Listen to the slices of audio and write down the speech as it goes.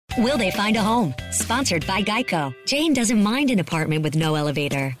Will they find a home? Sponsored by Geico. Jane doesn't mind an apartment with no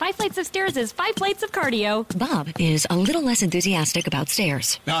elevator. 5 flights of stairs is 5 plates of cardio. Bob is a little less enthusiastic about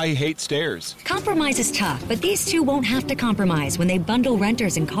stairs. I hate stairs. Compromise is tough, but these two won't have to compromise when they bundle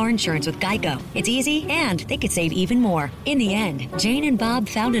renters and car insurance with Geico. It's easy, and they could save even more. In the end, Jane and Bob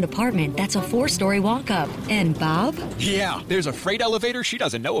found an apartment that's a 4-story walk-up. And Bob? Yeah, there's a freight elevator she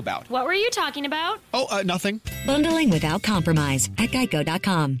doesn't know about. What were you talking about? Oh, nothing. Bundling without compromise at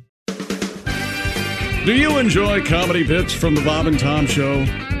Geico.com. Do you enjoy comedy bits from the Bob and Tom Show?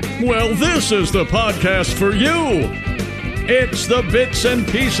 Well, this is the podcast for you. It's the Bits and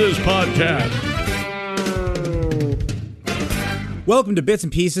Pieces Podcast. Welcome to Bits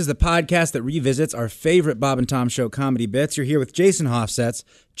and Pieces, the podcast that revisits our favorite Bob and Tom Show comedy bits. You're here with Jason Hofsetz,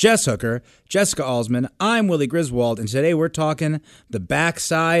 Jess Hooker, Jessica Alsman. I'm Willie Griswold, and today we're talking the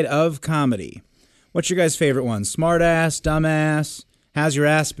backside of comedy. What's your guys' favorite one? Smartass, dumbass? How's your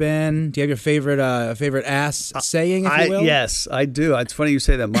ass been? Do you have your favorite ass saying, if you will? Yes, I do. It's funny you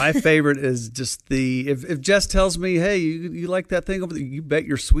say that. My favorite is just if Jess tells me, hey, you like that thing over there? You bet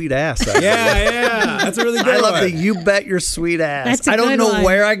your sweet ass. Yeah. That's a really good one. I love the you bet your sweet ass. That's a I don't good know one.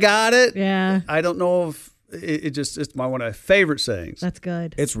 where I got it. Yeah. I don't know if it's one of my favorite sayings. That's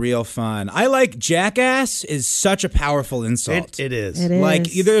good. It's real fun. I like jackass is such a powerful insult. It is. It is. Like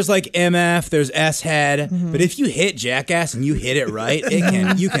there's like MF, there's S-head, but if you hit jackass and you hit it right,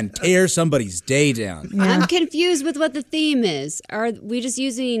 you can tear somebody's day down. Yeah. I'm confused with what the theme is. Are we just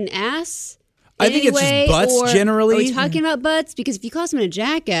using ass? I think it's just butts or generally. Are we talking about butts? Because if you call someone a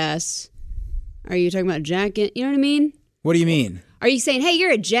jackass, are you talking about jacket? You know what I mean? What do you mean? Are you saying, hey,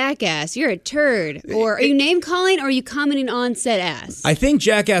 you're a jackass, you're a turd? Or are you name calling or are you commenting on said ass? I think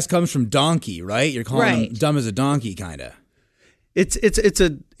jackass comes from donkey, right? You're calling them Right. dumb as a donkey, kind of. It's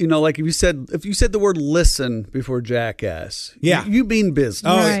a like if you said the word listen before jackass. Yeah. You mean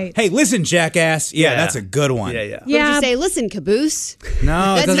business. Oh, Right. hey, listen, jackass. Yeah, Yeah. that's a good one. Yeah. What did you say? Listen, caboose.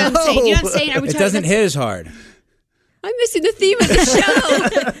 No, it That's what I'm doesn't. saying. You're not saying, are we It talking doesn't that's- hit as hard. I'm missing the theme of the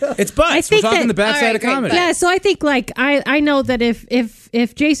show. It's butts. We're think talking that- the backside All right, of great, comedy. Yeah, so I think I know that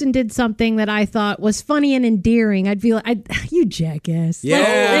if Jason did something that I thought was funny and endearing, I'd be like, you jackass.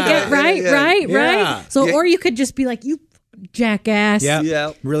 Yeah. Right. Yeah. So, or you could just be like, you jackass. Yeah.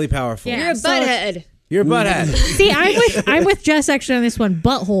 Yeah. Really powerful. Yeah. You're a So- butthead. You're a butthead. See, I'm with Jess actually on this one.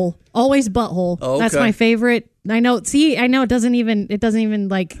 Butthole, always butthole. Oh, That's okay. my favorite. I know. See, I know it doesn't even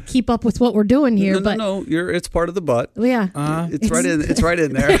like keep up with what we're doing here. But No. It's part of the butt. yeah, It's right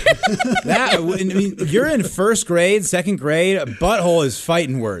in there. I mean, you're in first grade, second grade. Butthole is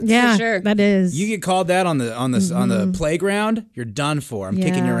fighting words. yeah, sure. that is. You get called that on the playground, you're done for. I'm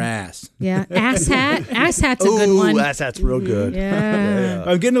kicking Yeah. your ass. Yeah, ass hat's a good one. That's real good. Yeah.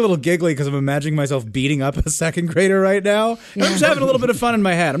 I'm getting a little giggly because I'm imagining myself beating up a second grader right now. And I'm just having a little bit of fun in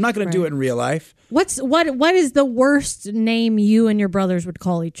my head. I'm not going to do it in real life. What is the worst name you and your brothers would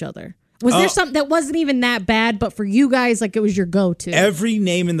call each other? Was there something that wasn't even that bad, but for you guys, like it was your go-to? Every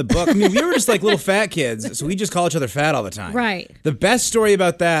name in the book. I mean, we were just like little fat kids, so we just call each other fat all the time. Right. The best story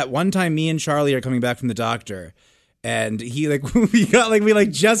about that, one time me and Charlie are coming back from the doctor, and he we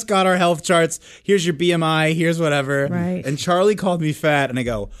just got our health charts. Here's your BMI, here's whatever. Right. And Charlie called me fat, and I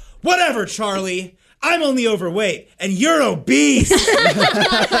go, whatever, Charlie. I'm only overweight and you're obese.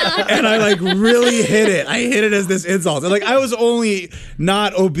 And I like really hit it. I hit it as this insult. And like I was only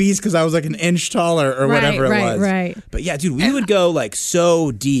not obese because I was like an inch taller or whatever it was. Right. But yeah, dude, we would go like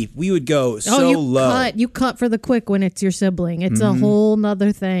so deep. We would go so low. You cut for the quick when it's your sibling. It's a whole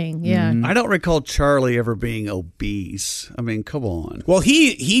nother thing. Yeah. I don't recall Charlie ever being obese. I mean, come on. Well,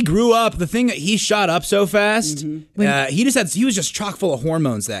 he grew up. The thing that he shot up so fast, he was just chock full of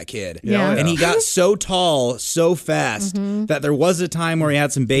hormones. That kid, Yeah. and he got so tall so fast that there was a time where he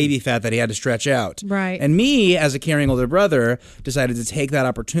had some baby fat that he had to stretch out. Right. And me, as a caring older brother, decided to take that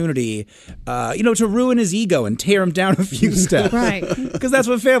opportunity, to ruin his ego and tear him down a few steps. Right. Because that's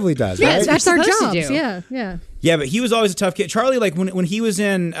what family does. Yeah, right? That's our supposed to jobs. do. Yeah. Yeah, but he was always a tough kid. Charlie, like when he was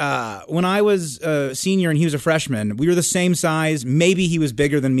when I was a senior and he was a freshman, we were the same size. Maybe he was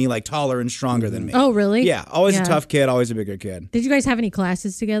bigger than me, like taller and stronger than me. Oh, really? Yeah, always Yeah. a tough kid, always a bigger kid. Did you guys have any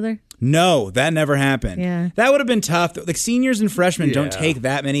classes together? No, that never happened. Yeah. That would have been tough. Like seniors and freshmen Yeah. don't take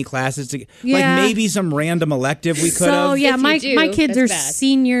that many classes to Yeah. like maybe some random elective we could have. So yeah, If you my do, kids that's are bad.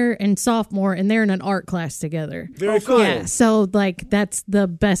 senior and sophomore, and they're in an art class together. Very cool. Yeah, so like that's the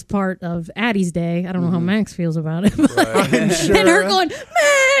best part of Addie's day. I don't know how Max feels about it, but and her going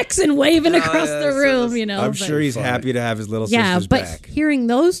Max and waving across the room. I'm but- sure he's happy to have his little Yeah, sisters but back. hearing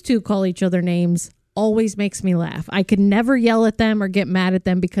those two call each other names always makes me laugh. I could never yell at them or get mad at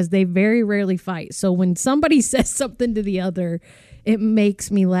them because they very rarely fight. So when somebody says something to the other, it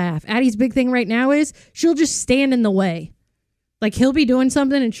makes me laugh. Addie's big thing right now is she'll just stand in the way. Like he'll be doing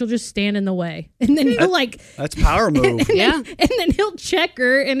something and she'll just stand in the way. And then he'll that's power move. and then he'll check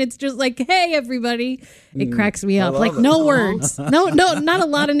her and it's just like, hey, everybody. It cracks me up. Like no words. No, not a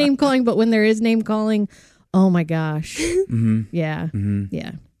lot of name calling, but when there is name calling, oh my gosh. Yeah.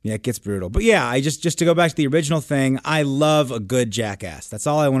 Yeah. Yeah, it gets brutal. But yeah, I just to go back to the original thing, I love a good jackass. That's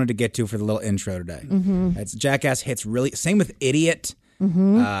all I wanted to get to for the little intro today. It's jackass hits really. Same with idiot.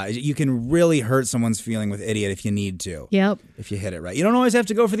 You can really hurt someone's feeling with idiot if you need to. Yep. If you hit it right. You don't always have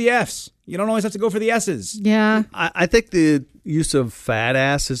to go for the Fs. You don't always have to go for the S's. Yeah. I think the use of fat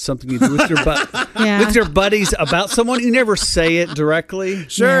ass is something you do with your with your buddies about someone. You never say it directly.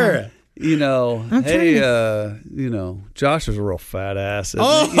 Sure. Yeah. You know, Josh is a real fat ass.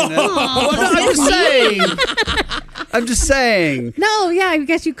 I'm just saying. No, yeah, I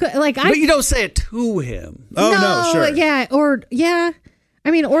guess you could. But you don't say it to him. Oh, no, sure. Yeah, I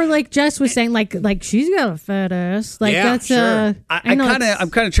mean, or like Jess was saying, like she's got a fat ass. Like that's sure. I'm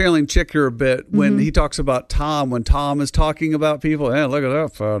kind of trailing Chick here a bit when he talks about Tom. When Tom is talking about people, hey, look at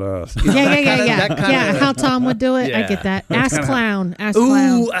that fat ass. Yeah. How Tom would do it, Yeah. I get that. Ass clown.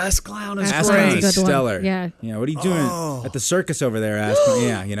 Ooh, ass clown is Ass great. clown is stellar. Yeah. Yeah. What are you doing at the circus over there? Ass clown?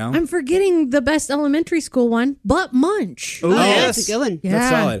 Yeah. You know. I'm forgetting the best elementary school one, Butt Munch. Ooh, That's a good one. Yeah.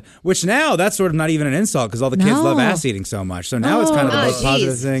 That's solid. Which now that's sort of not even an insult because all the kids love ass eating so much. So now it's kind of a most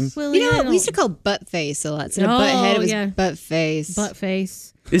positive thing. Well, You know what? We used to call butt face a lot. Instead of butt head, it was butt face. Butt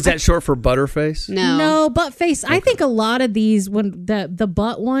face. Is that short for butterface? No, butt face. I think a lot of these, when the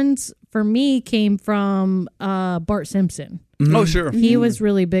butt ones for me came from Bart Simpson. Oh, sure. He was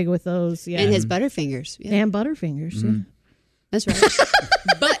really big with those. Yeah, and his Butterfingers. Yeah. and Butterfingers. Yeah. That's right.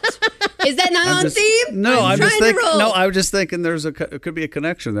 But is that not on theme? No, I'm just trying to thinking. roll. No, I was just thinking. It could be a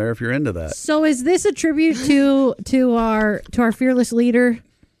connection there if you're into that. So is this a tribute to our fearless leader?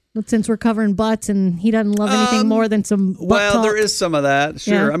 Since we're covering butts and he doesn't love anything more than some butt Well, talk. there is some of that.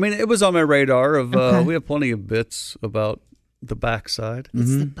 Sure. Yeah. I mean, it was on my radar. Okay. We have plenty of bits about the backside.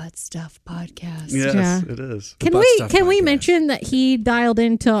 It's the Butt Stuff Podcast. Yes, Yeah. it is. Can Butt we Stuff we Podcast. mention that he dialed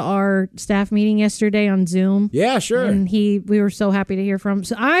into our staff meeting yesterday on Zoom? Yeah, sure. And we were so happy to hear from him.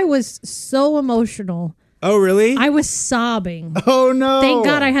 So I was so emotional. Oh, really? I was sobbing. Oh no! Thank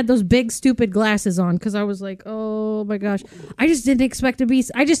God I had those big stupid glasses on because I was like, oh my gosh, I just didn't expect to be.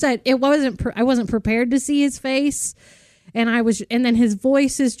 I just said I wasn't prepared to see his face, and then his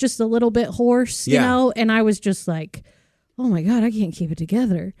voice is just a little bit hoarse, you know, and I was just like, oh my God, I can't keep it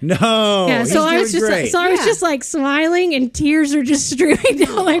together. No. Yeah, so I was just like smiling, and tears are just streaming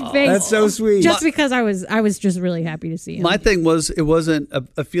down my face. That's so sweet. Just because I was just really happy to see him. My thing was, it wasn't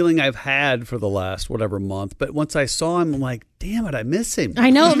a feeling I've had for the last whatever month, but once I saw him, I'm like, damn it, I miss him.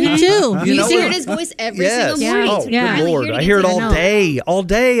 I know, me too. You know hear what? his voice every Yes. single morning. Oh, It's good really Lord. weird to I hear it get to all know. day. All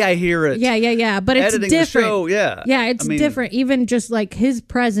day I hear it. Yeah. But it's Editing the different. show, yeah. Yeah, it's I mean- different. Even just like his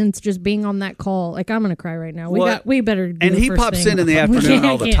presence, just being on that call. Like I'm gonna cry right now. What? We better. Do And the he first pops thing. in the We afternoon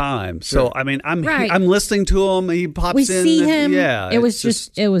all the can't. time. So I mean, I'm Right. I'm listening to him. He pops We in. see him. Yeah, it was it's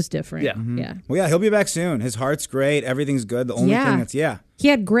just it was different. Yeah. Yeah. Well, yeah, he'll be back soon. His heart's great. Everything's good. The only thing that's He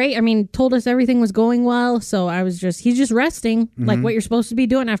had great. I mean, told us everything was going well. So he's just resting, like what you're supposed to be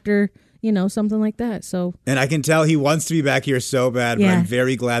doing after something like that. So And I can tell he wants to be back here so bad, but Yeah. I'm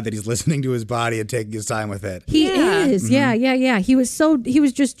very glad that he's listening to his body and taking his time with it. he is. Yeah. He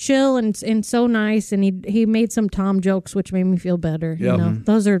was just chill and so nice, and he made some Tom jokes, which made me feel better. Yep.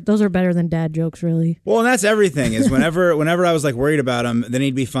 Those are better than dad jokes, really. Well, and that's everything. Is whenever I was like worried about him, then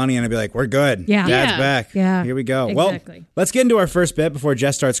he'd be funny, and I'd be like, "We're good. Yeah. Dad's Yeah. back. Yeah. Here we go." Exactly. Well, let's get into our first bit before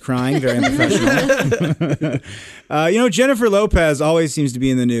Jess starts crying. Very unprofessional. Jennifer Lopez always seems to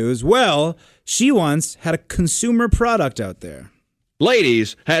be in the news. Well, she once had a consumer product out there.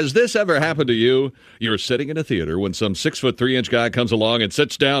 Ladies, has this ever happened to you? You're sitting in a theater when some 6'3" guy comes along and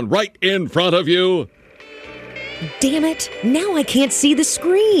sits down right in front of you. Damn it, now I can't see the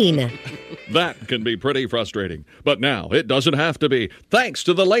screen. That can be pretty frustrating. But now it doesn't have to be, thanks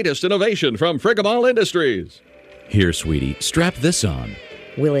to the latest innovation from Frigobal Industries. Here, sweetie, strap this on.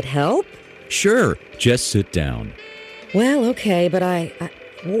 Will it help? Sure, just sit down. Well, okay, but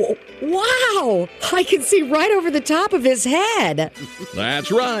wow! I can see right over the top of his head.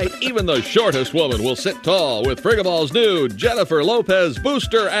 That's right. Even the shortest woman will sit tall with Frigobal's new Jennifer Lopez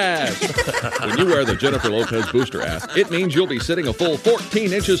Booster Ass. When you wear the Jennifer Lopez Booster Ass, it means you'll be sitting a full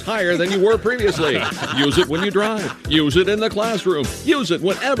 14 inches higher than you were previously. Use it when you drive. Use it in the classroom. Use it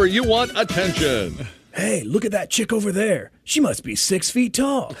whenever you want attention. Hey, look at that chick over there. She must be 6 feet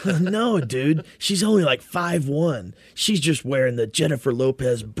tall. No, dude. She's only like 5'1". She's just wearing the Jennifer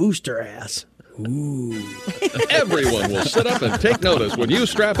Lopez Booster Ass. Everyone will sit up and take notice when you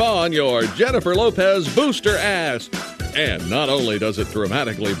strap on your Jennifer Lopez booster ass. And not only does it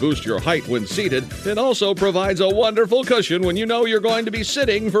dramatically boost your height when seated, it also provides a wonderful cushion when you know you're going to be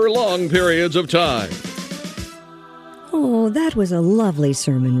sitting for long periods of time. Oh, that was a lovely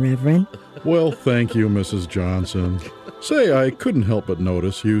sermon, Reverend. Well, thank you, Mrs. Johnson. Say, I couldn't help but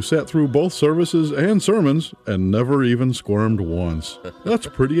notice you sat through both services and sermons and never even squirmed once. That's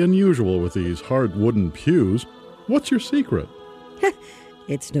pretty unusual with these hard wooden pews. What's your secret?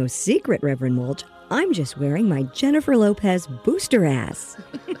 It's no secret, Reverend Mulch. I'm just wearing my Jennifer Lopez booster ass.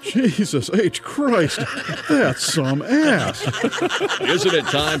 Jesus H. Christ, that's some ass. Isn't it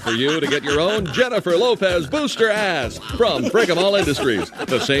time for you to get your own Jennifer Lopez booster ass from Frigamall Industries,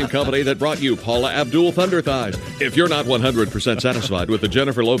 the same company that brought you Paula Abdul Thunder Thighs? If you're not 100% satisfied with the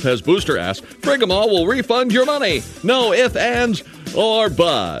Jennifer Lopez booster ass, Frigamall will refund your money. No ifs, ands, or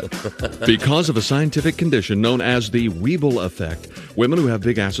buts. Because of a scientific condition known as the Weeble effect, women who have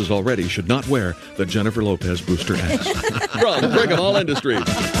big asses already should not wear the Jennifer Lopez booster ass. From Frigamall Industries.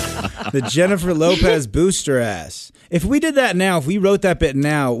 The Jennifer Lopez booster ass. If we did that now, if we wrote that bit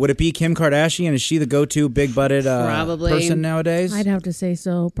now, would it be Kim Kardashian? Is she the go-to big-butted person nowadays? I'd have to say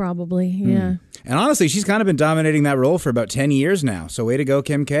so, probably, yeah. And honestly, she's kind of been dominating that role for about 10 years now. So way to go,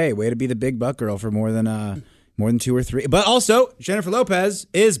 Kim K. Way to be the big butt girl for more than 2 or 3. But also, Jennifer Lopez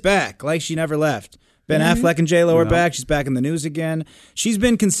is back like she never left. Ben Affleck and J-Lo are back. She's back in the news again. She's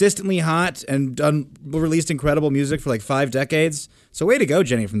been consistently hot and released incredible music for like 5 decades. So way to go,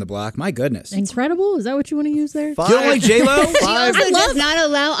 Jenny from the Block. My goodness. Incredible? Is that what you want to use there? You don't like J-Lo? She also does not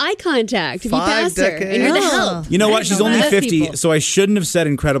allow eye contact if you pass her. And you're the help. You know what? She's only 50, so I shouldn't have said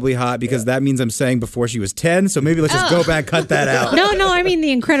incredibly hot because that means I'm saying before she was 10. So maybe let's just go back, cut that out. No, I mean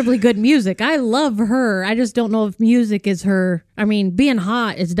the incredibly good music. I love her. I just don't know if music is her. I mean, being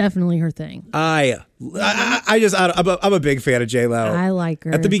hot is definitely her thing. I'm a big fan of J-Lo. I like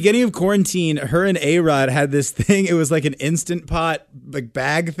her. At the beginning of quarantine, her and A-Rod had this thing. It was like an Instant Pot like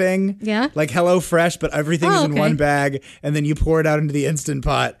bag thing. Yeah. Like HelloFresh, but everything is in one bag, and then you pour it out into the Instant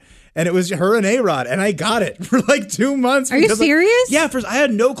Pot. And it was her and A-Rod, and I got it for like 2 months. Are you serious? Yeah, I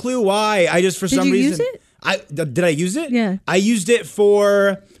had no clue why. I just, for some reason. Did you use it? Did I use it? Yeah. I used it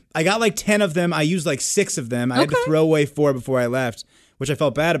for, I got like 10 of them. I used like 6 of them. I had to throw away 4 before I left, which I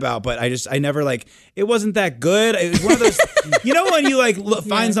felt bad about, but I never it wasn't that good. It was one of those, you know, when you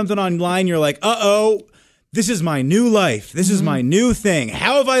find something online, you're like, this is my new life. This is my new thing.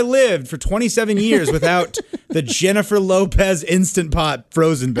 How have I lived for 27 years without the Jennifer Lopez Instant Pot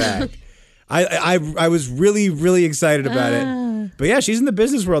frozen bag? I was really, really excited about it. But yeah, she's in the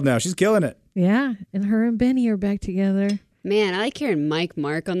business world now. She's killing it. Yeah, and her and Benny are back together. Man, I like hearing Mike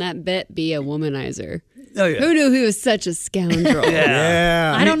Mark on that bit be a womanizer. Oh, yeah. Who knew he was such a scoundrel?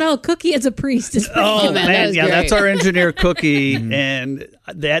 Yeah. I don't know. Cookie as a priest is pretty Oh, man. That was That's our engineer, Cookie. And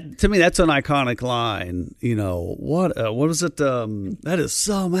that, to me, that's an iconic line. You know, what was it? That is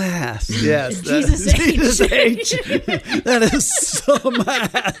some ass. Yes. Jesus H. That is some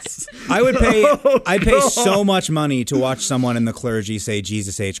ass. I'd pay so much money to watch someone in the clergy say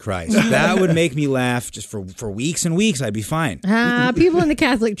Jesus H. Christ. That would make me laugh just for weeks and weeks. I'd be fine. People in the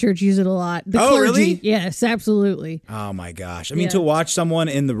Catholic Church use it a lot. The Oh, clergy, really? Yes, absolutely. Oh my gosh. I mean, to watch someone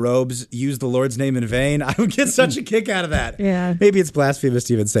in the robes use the Lord's name in vain, I would get such a kick out of that. Yeah. Maybe it's blasphemous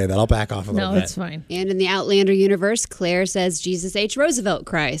to even say that. I'll back off a little bit. No, it's fine. And in the Outlander universe, Claire says Jesus H. Roosevelt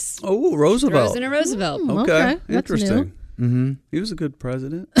Christ. Oh, Roosevelt. Throws in a Roosevelt. Okay. That's Interesting. Mm-hmm. He was a good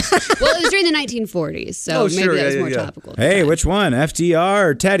president. Well, it was during the 1940s, so maybe that was more topical. Hey, which one? FDR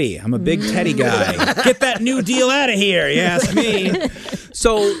or Teddy? I'm a big Teddy guy. Get that New Deal out of here, you ask me.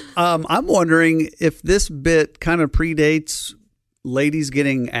 So I'm wondering if this bit kind of predates ladies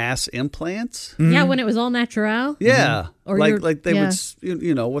getting ass implants. Mm-hmm. Yeah, when it was all natural. Yeah. Or like they would,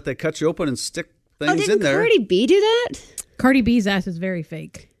 you know, what they cut you open and stick things in there. Cardi B do that? Cardi B's ass is very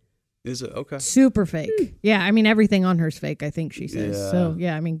fake. Is it? Okay. Super fake. Yeah, I mean, everything on her's fake, I think she says. Yeah. So,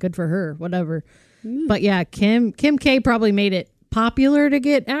 yeah, I mean, good for her, whatever. But yeah, Kim K probably made it popular to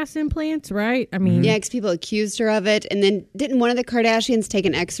get ass implants, right? I mean, Yeah, because people accused her of it. And then didn't one of the Kardashians take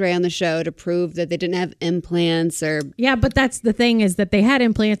an x-ray on the show to prove that they didn't have implants or... Yeah, but that's the thing is that they had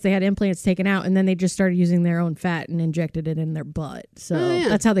implants taken out, and then they just started using their own fat and injected it in their butt. So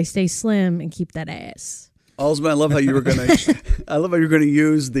that's how they stay slim and keep that ass. Osman, I love how you were going to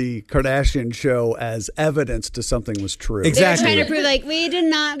use the Kardashian show as evidence to something was true. Exactly. They're trying to prove, we did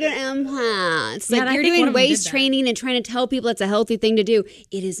not get implants. Yeah, You're doing waist training and trying to tell people it's a healthy thing to do.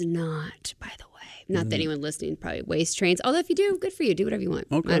 It is not, by the way. Not that anyone listening probably waist trains. Although if you do, good for you. Do whatever you want.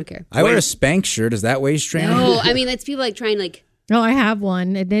 Okay. I don't care. I wear a Spanx shirt. Is that waist training? No, I mean, it's people trying No, I have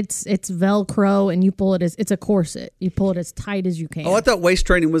one, and it's Velcro, and you pull it it's a corset. You pull it as tight as you can. Oh, I thought waist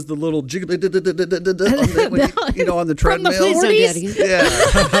training was the little jiggly on the treadmill. From the 40s?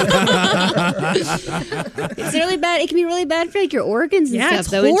 It's really bad. It can be really bad for like your organs and stuff.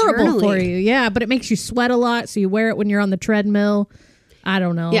 It's though, horrible internally. for you. Yeah, but it makes you sweat a lot, so you wear it when you're on the treadmill. I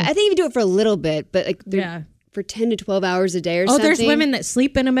don't know. Yeah, I think you do it for a little bit, but like for 10 to 12 hours a day or something. Oh, there's women that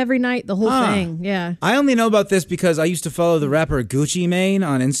sleep in them every night, the whole thing. Yeah. I only know about this because I used to follow the rapper Gucci Mane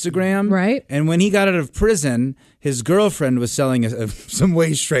on Instagram. Right. And when he got out of prison, his girlfriend was selling some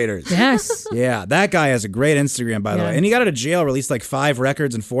waist trainers. Yes. Yeah, that guy has a great Instagram, by the way. And he got out of jail, released like 5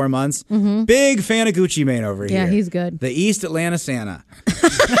 records in 4 months. Mm-hmm. Big fan of Gucci Mane over here. Yeah, he's good. The East Atlanta Santa.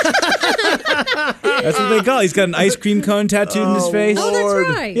 That's what they call it. He's got an ice cream cone tattooed in his face. Oh, that's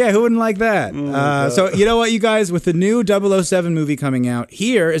right. Yeah, who wouldn't like that? So you know what, you guys? With the new 007 movie coming out,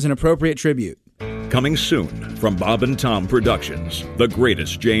 here is an appropriate tribute. Coming soon from Bob and Tom Productions, the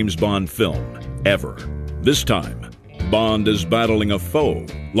greatest James Bond film ever. This time, Bond is battling a foe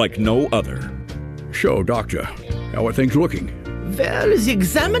like no other. So, Doctor, how are things looking? Well, the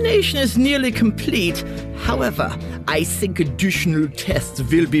examination is nearly complete. However, I think additional tests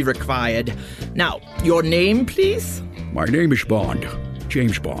will be required. Now, your name, please? My name is Bond,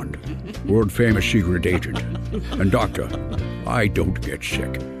 James Bond, world-famous secret agent. And, Doctor, I don't get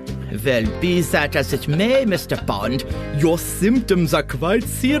sick. Well, be that as it may, Mr. Bond, your symptoms are quite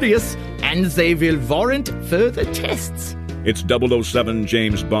serious, and they will warrant further tests. It's 007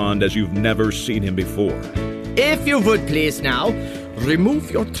 James Bond as you've never seen him before. If you would please now,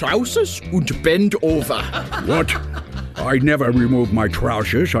 remove your trousers and bend over. What? I never remove my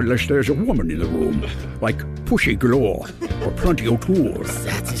trousers unless there's a woman in the room, like Pushy Galore or Plenty O'Toole.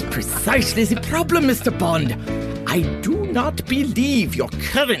 That is precisely the problem, Mr. Bond. I do not believe your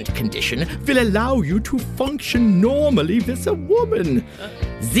current condition will allow you to function normally with a woman.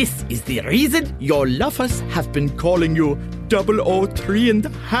 This is the reason your lovers have been calling you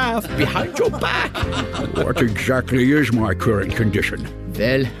 003.5 behind your back. What exactly is my current condition?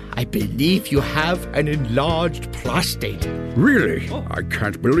 Well, I believe you have an enlarged prostate. Really? I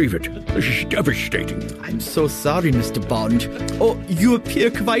can't believe it. This is devastating. I'm so sorry, Mr. Bond. Oh, you appear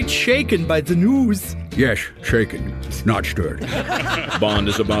quite shaken by the news. Yes, shaken, not stirred. Bond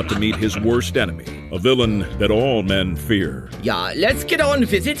is about to meet his worst enemy, a villain that all men fear. Yeah, let's get on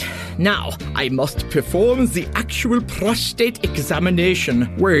with it. Now, I must perform the actual prostate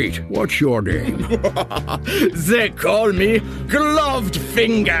examination. Wait, what's your name? They call me Gloved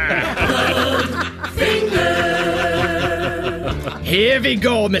Finger. Here we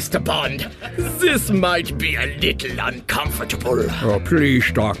go, Mr. Bond. This might be a little uncomfortable. Oh,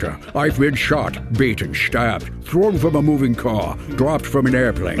 please, Doctor. I've been shot, beaten, stabbed, thrown from a moving car, dropped from an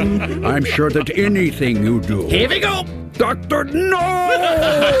airplane. I'm sure that anything you do... Here we go! Doctor, no!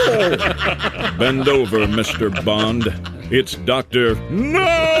 Bend over, Mr. Bond. It's Dr.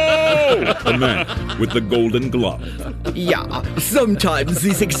 No! The man with the golden glove. Yeah, sometimes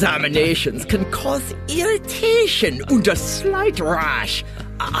these examinations can cause irritation and a slight rash.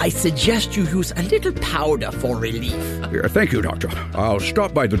 I suggest you use a little powder for relief. Yeah, thank you, Doctor. I'll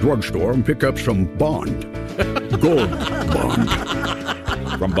stop by the drugstore and pick up some Bond. Gold Bond.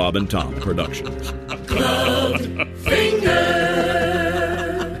 From Bob and Tom Productions. Gloved Finger.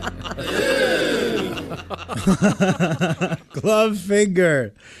 Glove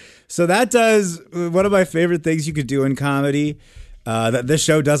Finger. So that does one of my favorite things you could do in comedy. That this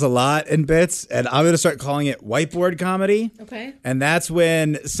show does a lot in bits, and I'm going to start calling it whiteboard comedy. Okay. And that's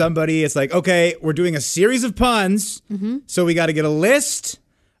when it's like, okay, we're doing a series of puns, so we got to get a list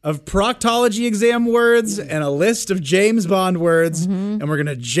of proctology exam words and a list of James Bond words, and we're going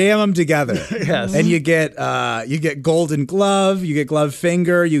to jam them together. Yes. And you get golden glove, you get glove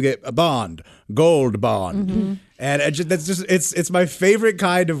finger, you get a Bond, gold Bond. And it's my favorite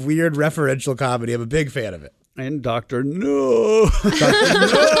kind of weird referential comedy. I'm a big fan of it. And Dr. No. Dr.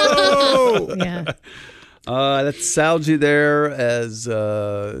 No. Yeah. That sounds you there as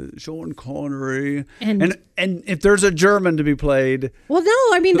Sean Connery. And if there's a German to be played. Well, no,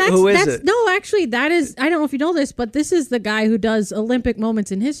 I mean, who is it? No, actually, that is, I don't know if you know this, but this is the guy who does Olympic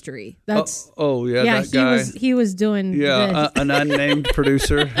moments in history. That's that guy. He was doing an unnamed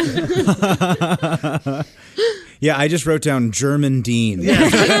producer. Yeah, I just wrote down German Dean. Dean German,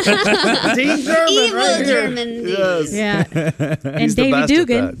 evil right here. German Dean. Yes. Yeah. And He's the Davy best at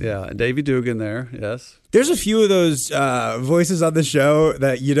Dugan. that. Yeah, and Davy Dugan there. Yes. There's a few of those voices on the show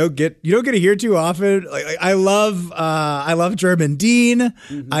that you don't get to hear too often. Like I love German Dean.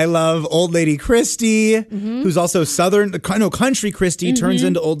 I love Old Lady Christie, who's also Southern. Country Christie turns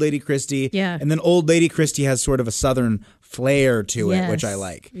into Old Lady Christie. Yeah. And then Old Lady Christie has sort of a Southern flair to it, Yes. which I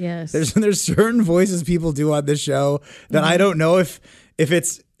like. Yes. There's certain voices people do on this show that I don't know if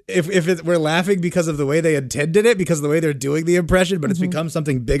we're laughing because of the way they intended it, because of the way they're doing the impression, but it's become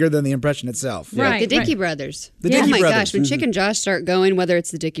something bigger than the impression itself. Right, the Dickey brothers. The Dickey oh my brothers. gosh, when Chick and Josh start going, whether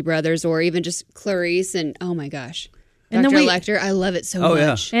it's the Dickey brothers or even just Clarice, and oh my gosh, And Dr. then Lecter, I love it so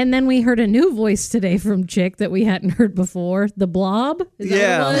much. And then we heard a new voice today from Chick that we hadn't heard before. The Blob? Is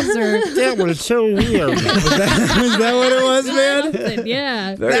that what it was? Or? That was so weird. was that what it was, man? Something,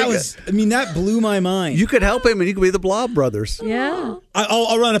 yeah. That blew my mind. You could help him and you could be the Blob brothers. Yeah.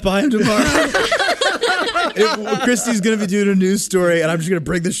 I'll run it by him tomorrow. Christy's going to be doing a news story, and I'm just going to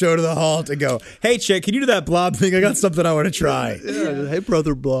bring the show to the halt and go, hey, Chick, can you do that Blob thing? I got something I want to try. Yeah, hey,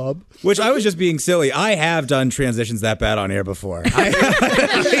 brother Blob. Which I was just being silly. I have done transitions that bad on air before. I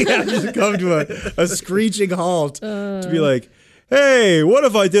have just come to a screeching halt to be like, hey, what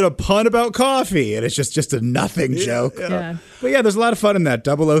if I did a pun about coffee? And it's just a nothing joke. Yeah. But yeah, there's a lot of fun in that.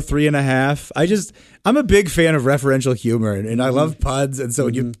 003.5. I'm a big fan of referential humor, and I love puns. And so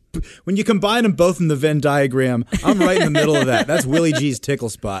when you combine them both in the Venn diagram, I'm right in the middle of that. That's Willie G's tickle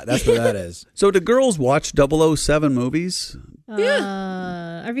spot. That's what that is. So do girls watch 007 movies?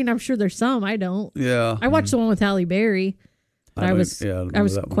 Yeah. I mean, I'm sure there's some. I don't. Yeah. I watched the one with Halle Berry. But I was remember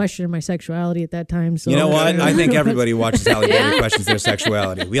that one. questioning my sexuality at that time. So you know what? I think everybody watches Halle Berry questions their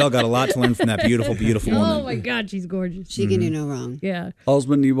sexuality. We all got a lot to learn from that beautiful, beautiful woman. Oh my God, she's gorgeous. She can do no wrong. Yeah.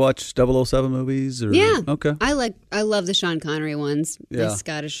 Osmond, you watch 007 movies? Or? Yeah. Okay. I love the Sean Connery ones. Yeah. The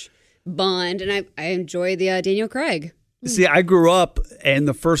Scottish Bond, and I enjoy the Daniel Craig. See, I grew up, and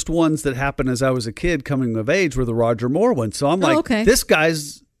the first ones that happened as I was a kid coming of age were the Roger Moore ones. So I'm like, this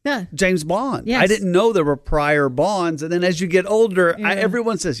guy's James Bond. Yes. I didn't know there were prior Bonds. And then as you get older,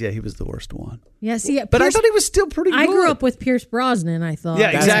 everyone says, he was the worst one. Yeah, see, But I thought he was still pretty good. I grew up with Pierce Brosnan, I thought. Yeah,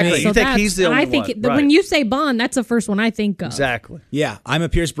 exactly. You think he's the only I think one. when Right. you say Bond, that's the first one I think of. Exactly. Yeah, I'm a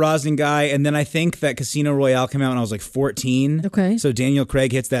Pierce Brosnan guy, and then I think that Casino Royale came out when I was like 14. Okay. So Daniel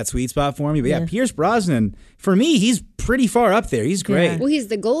Craig hits that sweet spot for me. But yeah, Pierce Brosnan, for me, he's pretty far up there. He's great. Well, he's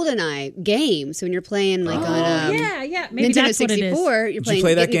the GoldenEye game. So when you're playing like on maybe Nintendo that's what it 64, is. you're Did playing. you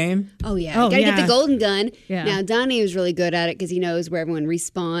play that game? Oh yeah, Oh, you gotta yeah. get the golden gun. Yeah. Now Donnie was really good at it because he knows where everyone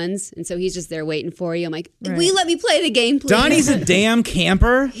respawns, and so he's just there waiting for you. I'm like, Right. will you let me play the game, please? Donnie's a damn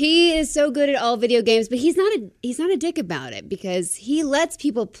camper. He is so good at all video games, but he's not a dick about it because he lets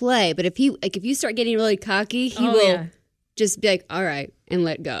people play. But if you start getting really cocky, he will just be like, all right, and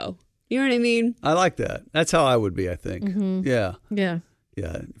let go. You know what I mean? I like that. That's how I would be, I think. Mhm. Yeah. Yeah.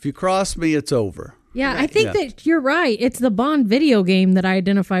 Yeah. If you cross me, it's over. Yeah, I think that you're right. It's the Bond video game that I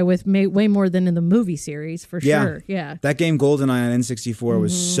identify with way more than in the movie series, for sure. Yeah. That game GoldenEye on N64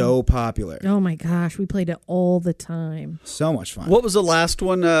 was so popular. Oh my gosh, we played it all the time. So much fun. What was the last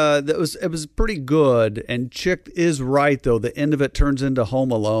one? It was pretty good. And Chick is right though. The end of it turns into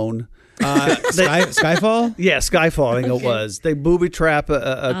Home Alone. Skyfall? Yeah, Skyfall. I think it was. They booby trap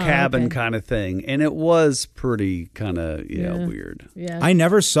a cabin kind of thing, and it was pretty kind of weird. Yeah. I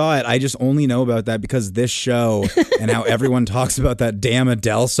never saw it. I just only know about that because this show and how everyone talks about that damn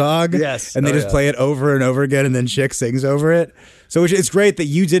Adele song. Yes. And they just play it over and over again, and then Chick sings over it. So it's great that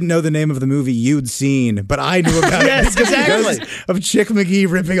you didn't know the name of the movie you'd seen, but I knew about Yes, it because exactly. of Chick McGee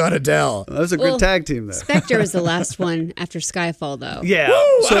ripping on Adele. That was a good tag team there. Spectre was the last one after Skyfall, though. Yeah.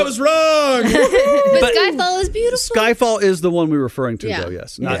 Woo, I was wrong. But Skyfall is beautiful. Skyfall is the one we're referring to, Yeah. though.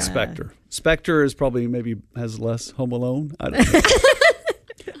 Yes, not Yeah. Spectre. Spectre is probably maybe has less Home Alone. I don't know.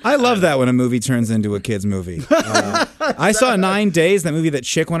 I love that when a movie turns into a kid's movie. I saw 9 Days, that movie that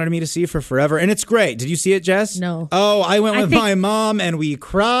Chick wanted me to see for forever, and it's great. Did you see it, Jess? No. Oh, I went with my mom, and we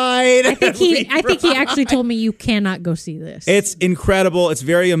cried. I think he actually told me you cannot go see this. It's incredible. It's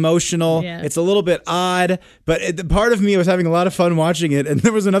very emotional. Yeah. It's a little bit odd, but the part of me was having a lot of fun watching it, and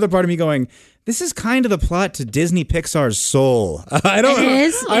there was another part of me going, this is kind of the plot to Disney Pixar's Soul. I don't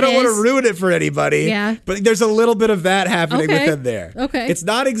want to ruin it for anybody. Yeah. But there's a little bit of that happening Okay. within there. Okay. It's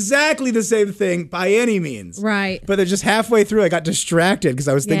not exactly the same thing by any means. Right. But they're just halfway through, I got distracted because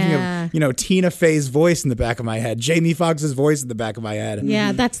I was thinking Yeah. of, Tina Fey's voice in the back of my head, Jamie Foxx's voice in the back of my head.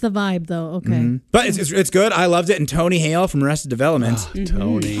 Yeah, that's the vibe, though. Okay. But it's good. I loved it. And Tony Hale from Arrested Development.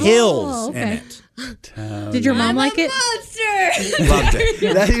 Tony. Hills Oh, okay. in it. Did your mom like it? Monster. Loved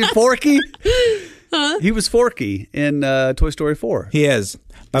it. That he Forky? He was Forky in Toy Story 4. He is.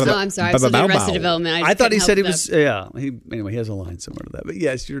 Oh, I'm sorry. So the Arrested Development. I thought he couldn't said he help was. that. Yeah. Anyway, he has a line similar to that. But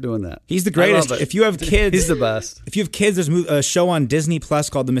yes, you're doing that. He's the I greatest. love it. If you have kids, He's the best. If you have kids, there's a show on Disney Plus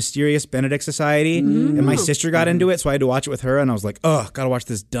called The Mysterious Benedict Society, and my sister got into it, so I had to watch it with her, and I was like, oh, gotta watch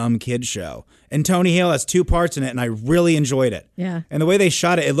this dumb kid show. And Tony Hale has 2 parts in it, and I really enjoyed it. Yeah. And the way they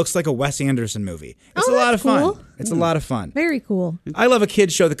shot it, it looks like a Wes Anderson movie. It's a lot of fun. Cool. It's a lot of fun. Very cool. I love a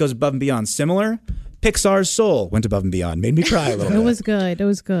kid's show that goes above and beyond. Similar, Pixar's Soul went above and beyond. Made me cry a little bit. It was good. It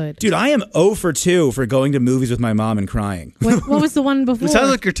was good. Dude, I am 0 for 2 for going to movies with my mom and crying. What was the one before? It sounds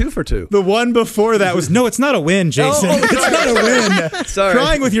like you're 2 for 2. The one before that was, no, it's not a win, Jason. It's not a win. Sorry.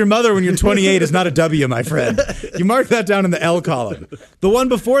 Crying with your mother when you're 28 is not a W, my friend. You mark that down in the L column. The one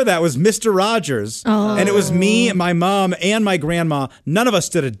before that was Mr. Rogers. Oh. And it was me, my mom, and my grandma. None of us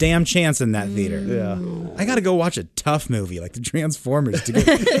stood a damn chance in that theater. Yeah. I got to go watch a tough movie like the Transformers to get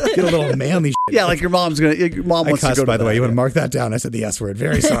a little manly shit. Yeah, like your mom's going to... Mom I wants cussed, to go by to the way. that, You want to mark that down? I said the S word.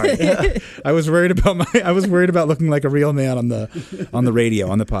 Very sorry. I was worried about looking like a real man on the radio,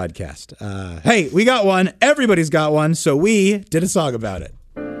 on the podcast. Hey, we got one. Everybody's got one. So we did a song about it.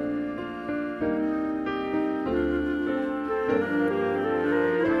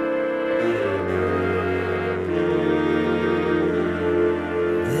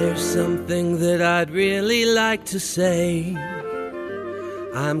 There's something that I'd really like to say.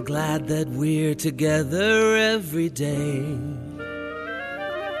 I'm glad that we're together every day.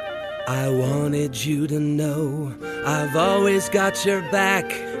 I wanted you to know I've always got your back,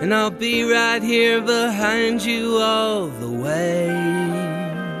 and I'll be right here behind you all the way.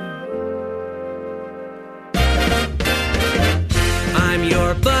 I'm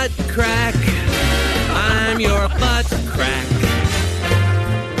your butt crack. I'm your butt crack.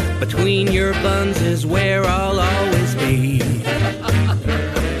 Between your buns is where I'll always be.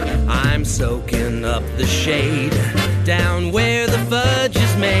 I'm soaking up the shade down where the fudge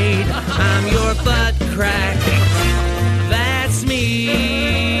is made. I'm your butt crack. That's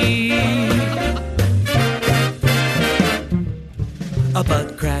me. A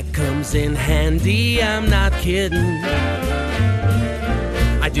butt crack comes in handy, I'm not kidding.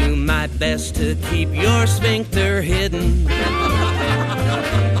 I do my best to keep your sphincter hidden.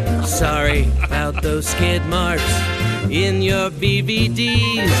 Sorry about those skid marks in your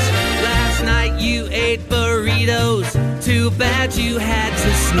BVDs. Last night you ate burritos. Too bad you had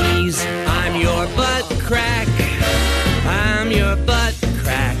to sneeze. I'm your butt crack. I'm your butt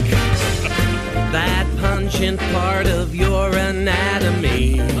crack. That pungent part of your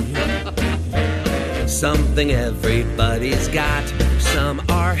anatomy. Something everybody's got. Some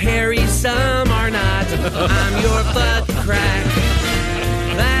are hairy, some are not. I'm your butt crack.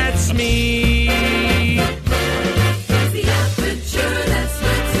 That's me. The aperture that's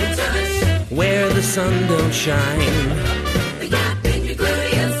meant to touch where the sun don't shine. The gap in your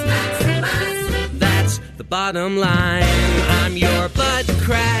gluteus maximus. That's the bottom line. I'm your butt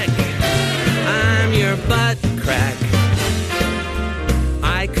crack. I'm your butt crack.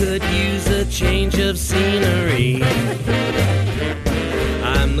 I could use a change of scenery.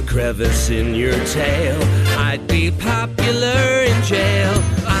 I'm the crevice in your tail. I'd be popular in jail.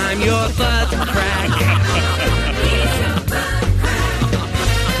 I'm your butt crack.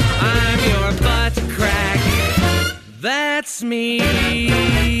 I'm your butt crack. That's me.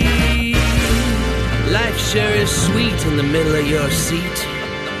 Life sure is sweet in the middle of your seat.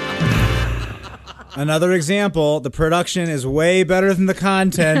 Another example, the production is way better than the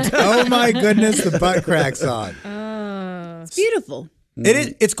content. Oh my goodness, the butt crack song. It's beautiful.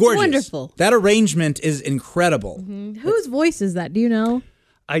 It's gorgeous. Wonderful. That arrangement is incredible. Mm-hmm. Whose voice is that? Do you know?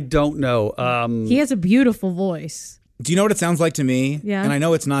 I don't know. He has a beautiful voice. Do you know what it sounds like to me? Yeah. And I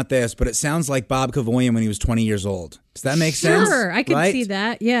know it's not this, but it sounds like Bob Kavoyan when he was 20 years old. Does that make sense? Sure, I can right? see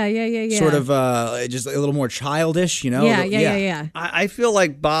that. Yeah. Sort of just a little more childish, you know? Yeah. I feel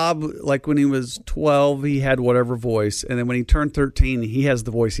like Bob, like when he was 12, he had whatever voice, and then when he turned 13, he has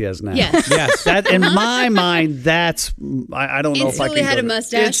the voice he has now. Yes. Yes. That in my mind, that's I don't know if I can. Instantly had a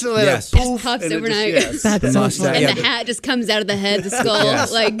mustache. Instantly, Yes. poof, Just pops and it overnight. Just, That's The so mustache. funny. And Yeah, the hat just comes out of the head, the skull. Yes.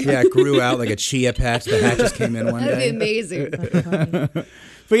 Like, Yeah, it grew out like a chia pet. The hat just came in one that'd be day. amazing.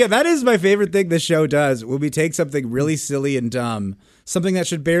 But yeah, that is my favorite thing the show does. When we take something really silly and dumb, something that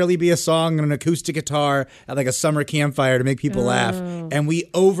should barely be a song on an acoustic guitar at like a summer campfire to make people laugh, and we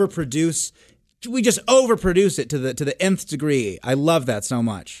just overproduce it to the nth degree. I love that so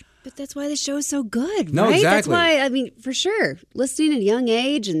much. But that's why the show is so good, No, right? exactly. That's why, I mean, for sure, listening at a young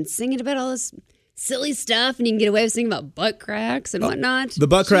age and singing about all this silly stuff, and you can get away with singing about butt cracks and whatnot. The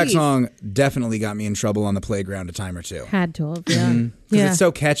butt crack Jeez. song definitely got me in trouble on the playground a time or two. Had to have, yeah. Because it's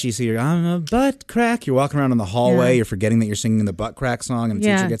so catchy. So I'm a butt crack. You're walking around in the hallway. Yeah. You're forgetting that you're singing the butt crack song, and the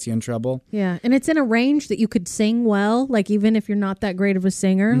teacher gets you in trouble. Yeah, and it's in a range that you could sing well, like even if you're not that great of a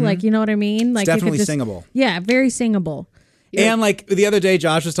singer. Like, you know what I mean? Like, definitely you could just, singable. Yeah, very singable. And like the other day,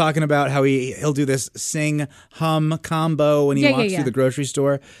 Josh was talking about how he'll do this sing hum combo when he walks through the grocery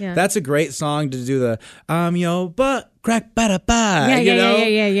store. Yeah. That's a great song to do the I'm your butt crack ba da ba. Yeah, you know?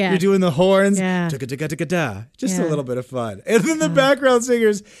 yeah. You're doing the horns. Yeah. Da. Just a Yeah. little bit of fun. And then the background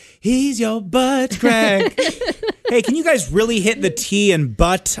singers, he's your butt crack. Hey, can you guys really hit the T in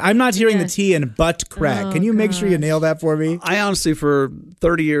butt? I'm not hearing the T in butt crack. Oh, can you make sure you nail that for me? I honestly, for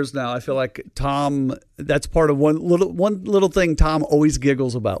 30 years now, I feel like Tom, that's part of one little thing Tom always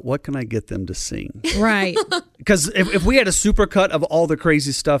giggles about. What can I get them to sing? Right. Because if we had a supercut of all the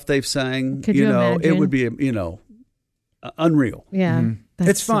crazy stuff they've sang, Could you know, imagine? it would be, unreal. Yeah.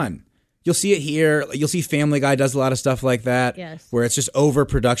 It's fun. You'll see it here. You'll see Family Guy does a lot of stuff like that. Yes. Where it's just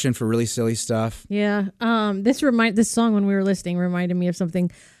overproduction for really silly stuff. Yeah. This song when we were listening reminded me of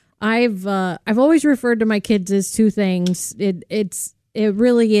something. I've always referred to my kids as two things. It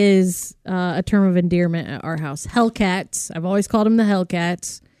really is a term of endearment at our house. Hellcats. I've always called them the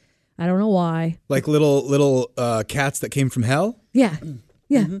Hellcats. I don't know why. Like little cats that came from hell? Yeah.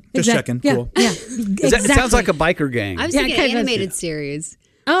 Yeah. Just checking. Yeah. Cool. Yeah. It sounds like a biker gang. I was thinking animated series.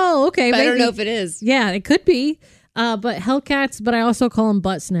 Oh, okay. But I don't maybe. know if it is. Yeah, it could be. But Hellcats, but I also call them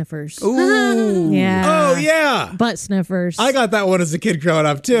butt sniffers. Ooh. Yeah. Oh, yeah. Butt sniffers. I got that one as a kid growing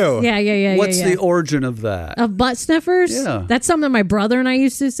up, too. Yeah. What's the origin of that? Of butt sniffers? Yeah. That's something my brother and I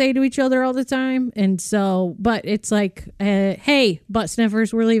used to say to each other all the time. And so, but it's like, hey, butt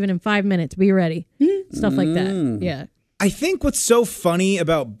sniffers, we're leaving in 5 minutes. Be ready. Stuff like that. Yeah. I think what's so funny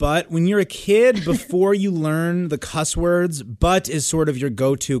about butt, when you're a kid, before you learn the cuss words, butt is sort of your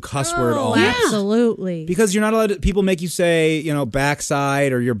go-to cuss word Oh, almost. absolutely. Because you're not allowed to, people make you say,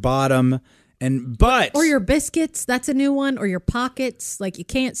 backside or your bottom and butt. Or your biscuits, that's a new one. Or your pockets. Like you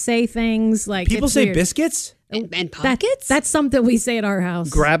can't say things like People it's say weird. biscuits? And pockets? That's something we say at our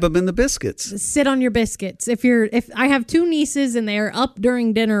house. Grab them in the biscuits. Sit on your biscuits. If I have two nieces and they're up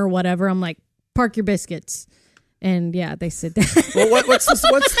during dinner or whatever, I'm like, park your biscuits. And yeah, they sit down. Well, what's the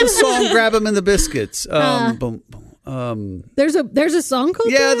song? Grab them in the biscuits. There's a song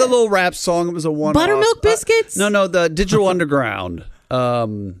called the that? little rap song. It was a one. Buttermilk biscuits. No, the Digital Underground.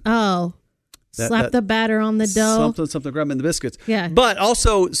 Slap the batter on the dough. Something. Grab them in the biscuits. Yeah. But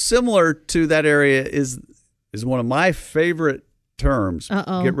also similar to that area is one of my favorite terms.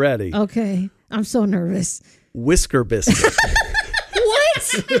 Uh-oh. Get ready. Okay, I'm so nervous. Whisker biscuit.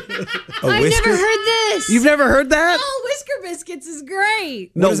 What? I've never heard this. You've never heard that? Oh, Whisker Biscuits is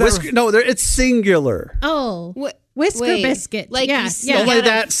great. No, it's singular. Oh, Whisker Wait, Biscuit. like yeah, you yeah. Only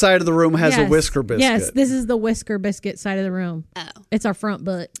that side of the room has a Yes. whisker biscuit. Yes, this is the Whisker Biscuit side of the room. Oh. It's our front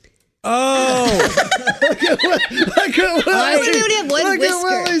butt. Oh. We only have one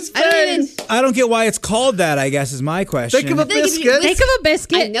whisker. I don't get why it's called that, I guess, is my question. Think of a biscuit. Think of a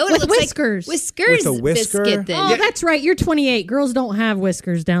biscuit I know what with it looks whiskers. like. Whiskers With a whisker? biscuit then. Oh, that's right. You're 28. Girls don't have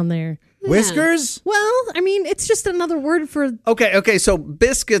whiskers down there. Whiskers? Well, I mean, it's just another word for Okay. So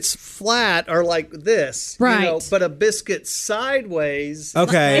biscuits flat are like this, Right. but a biscuit sideways.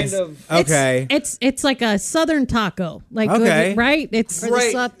 Okay. Kind of. Okay. It's like a southern taco. Like Okay. right? It's Or the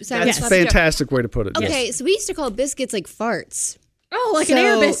slap- That's slap- a fantastic way to put it. Okay, so we used to call biscuits like farts. Oh, like an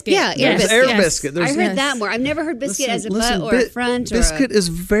air biscuit. Yeah, air Yes, biscuit. Air yes. biscuit. I There's- heard that more. I've never heard biscuit as a butt or a front. Biscuit is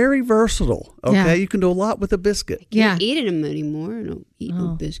very versatile. Okay, Yeah. you can do a lot with a biscuit. Yeah. Can't eat them anymore. I don't eat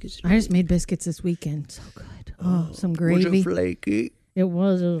no biscuits. I just made biscuits this weekend. So good. Oh, some Was gravy. it flaky? It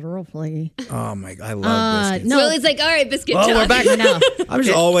was real flaky. Oh, my God. I love biscuits. No, Well, it's like, all right, biscuit Oh, talk. we're back. no. I'm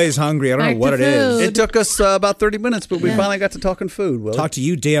just always hungry. I don't know Back what to it is. food. It took us about 30 minutes, but we finally got to talking food. Will Talk to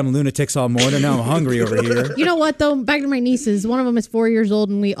you damn lunatics all morning. Now I'm hungry over here. You know what though? Back to my nieces. One of them is 4 years old,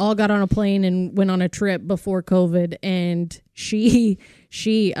 and we all got on a plane and went on a trip before COVID. And she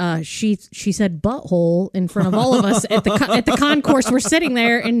said butthole in front of all of us at the concourse. We're sitting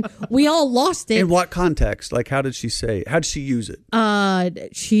there, and we all lost it. In what context? Like, how did she say? How did she use it?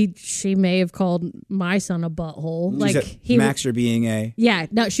 She may have called my son a butthole. She Like said Max, you're being a. Yeah,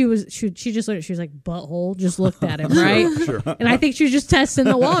 no, she just looked. She was like butthole. Just looked at him, right? Sure. And I think she was just testing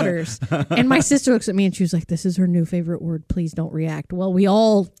the waters. And my sister looks at me and she was like, "This is her new favorite word. Please don't react." Well, we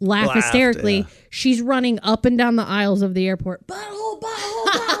all laugh hysterically. Yeah. She's running up and down the aisles of the airport. Butthole, butthole, butthole.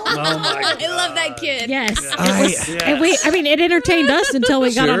 Oh my God. I love that kid. Yes, it entertained us until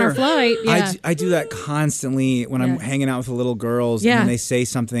we got on our flight. Yeah. I do that constantly when I'm hanging out with the little girls Yeah. and then they say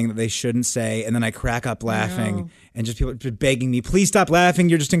something that they shouldn't say and then I crack up laughing and just people just begging me, please stop laughing.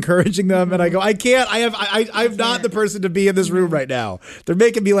 You're just encouraging them. And I go, I can't. I'm not the person to be in this room right now. They're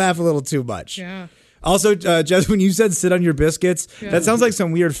making me laugh a little too much. Yeah. Also, Jess, when you said sit on your biscuits, that sounds like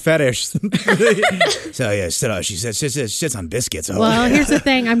some weird fetish. So, yeah, sit on. She said, sits on biscuits. Oh, Well, here's the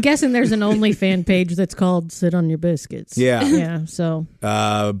thing. I'm guessing there's an OnlyFans page that's called "Sit on Your Biscuits." Yeah. Yeah. So.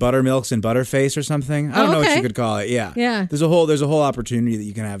 Buttermilks and Butterface or something. I don't know what okay. you could call it. Yeah. Yeah. There's a whole opportunity that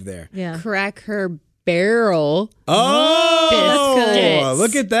you can have there. Yeah. Crack her barrel. Oh, biscuits.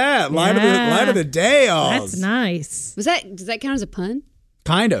 look at that. Line of the day. That's nice. Does that count as a pun?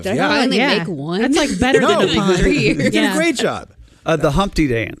 Kind of, Did yeah. I finally make one? That's like better than a pun. 3 years. You did a great job. The Humpty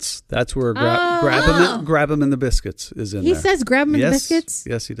Dance. That's where grab 'em in the biscuits is in He there. says grab 'em in the biscuits?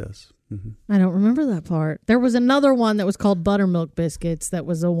 Yes, he does. I don't remember that part. There was another one that was called Buttermilk Biscuits that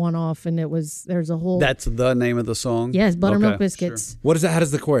was a one-off, and there's a whole... That's the name of the song? Yes, Buttermilk Okay, Biscuits. sure. What is that? How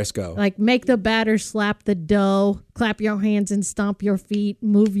does the chorus go? Like, make the batter, slap the dough, clap your hands and stomp your feet,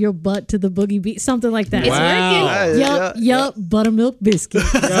 move your butt to the boogie beat, something like that. It's working. Yup, Buttermilk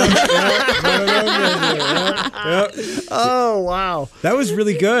Biscuits. Oh, wow. That was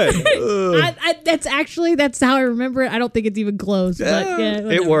really good. That's how I remember it. I don't think it's even close. But yeah,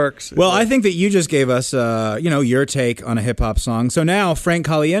 It works. Well, I think that you just gave us, your take on a hip hop song. So now Frank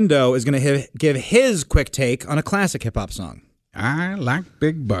Caliendo is going to give his quick take on a classic hip hop song. I like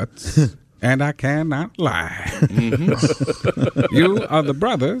big butts, and I cannot lie. You are the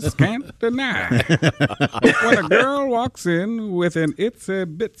brothers, can't deny. When a girl walks in with an itsy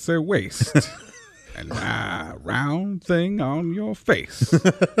bitsy waist and a round thing on your face,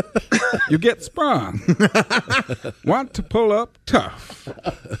 you get sprung. Want to pull up tough,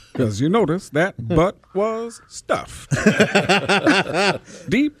 because you notice that butt was stuffed.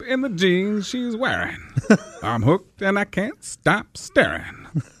 Deep in the jeans she's wearing, I'm hooked and I can't stop staring.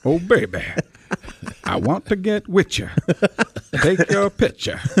 Oh, baby, I want to get with you. Take your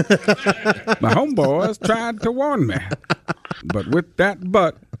picture. My homeboys tried to warn me, but with that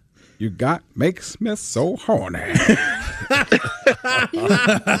butt you got makes me so horny.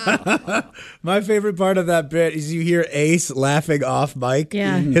 My favorite part of that bit is you hear Ace laughing off mic.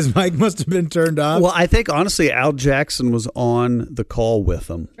 Yeah. His mic must have been turned off. Well, I think, honestly, Al Jackson was on the call with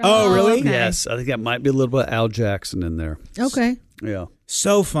them. Oh, really? Okay. Yes. I think that might be a little bit of Al Jackson in there. Okay. Yeah.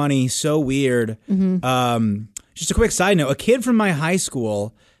 So funny, so weird. Just a quick side note. A kid from my high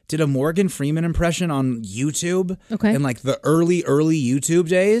school did a Morgan Freeman impression on YouTube in like the early YouTube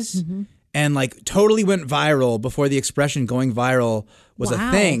days and like totally went viral before the expression going viral was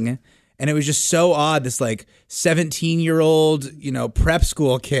a thing. And it was just so odd. This like 17-year-old, prep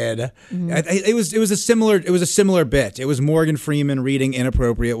school kid. It was a similar bit. It was Morgan Freeman reading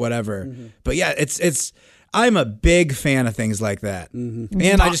inappropriate whatever. But yeah, I'm a big fan of things like that.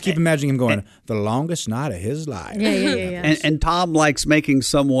 And I just keep imagining him going, the longest night of his life. Yeah. And Tom likes making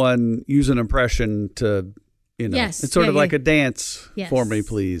someone use an impression to, Yes. it's sort of Yeah, like yeah. a dance Yes. for me,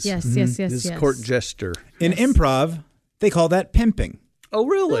 please. Yes. His court gesture. In improv, they call that pimping. Oh,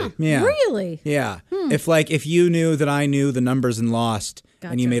 really? Yeah. Really? Yeah. If you knew that I knew the numbers in Lost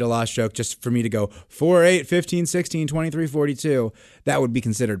and you made a Lost joke just for me to go 4, 8, 15, 16, 23, 42, that would be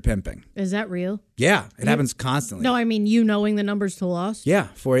considered pimping. Is that real? Yeah. It happens constantly. No, I mean you knowing the numbers to Lost. Yeah.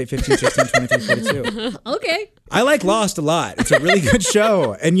 4, 8, 15, 16, 23, 42. Okay. I like Lost a lot. It's a really good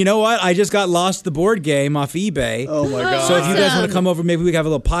show. And you know what? I just got Lost the board game off eBay. Oh, my God. So if you guys want to come over, maybe we can have a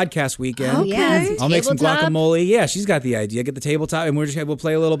little podcast weekend. Oh, yeah. I'll make some Tabletop. guacamole. Yeah, she's got the idea. Get the tabletop, and we'll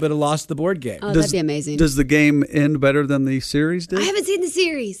play a little bit of Lost the board game. Oh, that'd be amazing. Does the game end better than the series did? I haven't seen the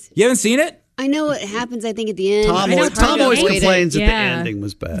series. You haven't seen it? I know what happens, I think, at the end. Tom always complains that the Yeah. ending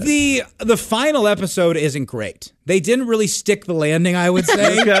was bad. The final episode isn't great. They didn't really stick the landing, I would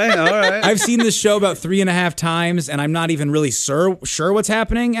say. Okay, all right. I've seen this show about 3.5 times, and I'm not even really sure what's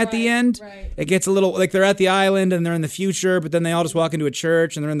happening at the end. Right. It gets a little like they're at the island and they're in the future, but then they all just walk into a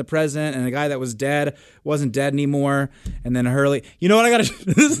church and they're in the present, and the guy that was dead wasn't dead anymore. And then Hurley, you know what? I gotta.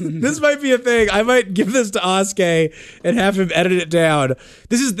 This might be a thing. I might give this to Oskay and have him edit it down.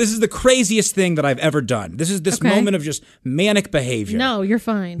 This is the craziest thing that I've ever done. This is this moment of just manic behavior. No, you're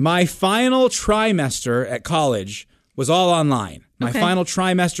fine. My final trimester at college was all online. My final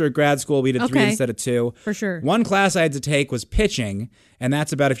trimester at grad school, we did 3 instead of 2. For sure. One class I had to take was pitching, and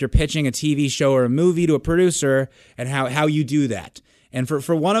that's about if you're pitching a TV show or a movie to a producer and how you do that. And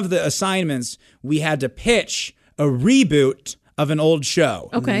for one of the assignments, we had to pitch a reboot of an old show.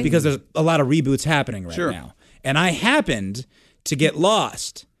 Okay. Because there's a lot of reboots happening right now. And I happened to get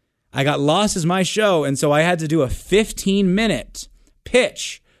Lost. I got Lost as my show, and so I had to do a 15-minute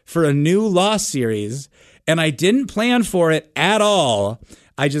pitch for a new Lost series, and I didn't plan for it at all.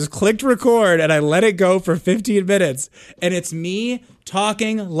 I just clicked record and I let it go for 15 minutes, and it's me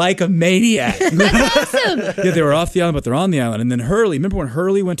talking like a maniac. Awesome. Yeah, they were off the island, but they're on the island. And then Hurley, remember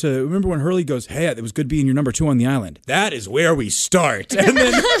when Hurley goes, hey, it was good being your number 2 on the island. That is where we start. And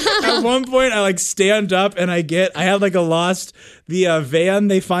then at one point I like stand up and I had like a Lost, the van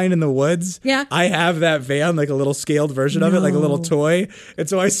they find in the woods. Yeah. I have that van, like a little scaled version of it, like a little toy. And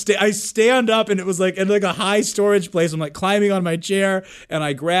so I stand up, and it was like in like a high storage place. I'm like climbing on my chair and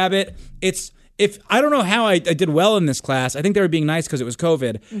I grab it. if I don't know how I did well in this class. I think they were being nice because it was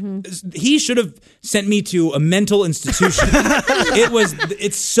COVID. He should have sent me to a mental institution.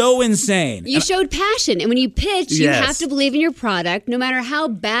 It's so insane. You showed passion, and when you pitch, you Yes. have to believe in your product, no matter how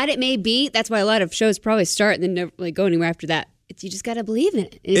bad it may be. That's why a lot of shows probably start and then never really go anywhere after that. You just got to believe in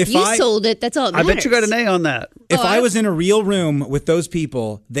it. And if you sold it, that's all that matters. I bet you got an A on that. If I was in a real room with those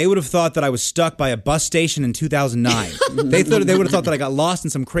people, they would have thought that I was stuck by a bus station in 2009. They would have thought that I got lost in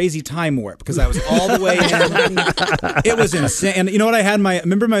some crazy time warp because I was all the way in. It was insane. And you know what? I had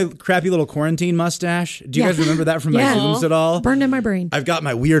remember my crappy little quarantine mustache? Do you guys remember that from my Zooms at all? Burned in my brain. I've got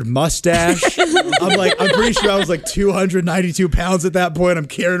my weird mustache. I'm pretty sure I was like 292 pounds at that point. I'm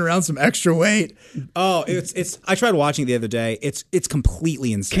carrying around some extra weight. Oh, it's. I tried watching it the other day. It's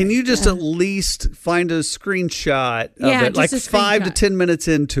completely insane. Can you just at least find a screenshot of it, just like a 5 to 10 minutes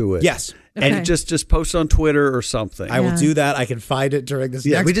into it? Yes. And Okay. just post on Twitter or something. I will do that. I can find it during this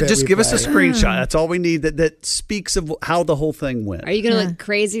next bit just we give us a play. screenshot. That's all we need that speaks of how the whole thing went. Are you going to look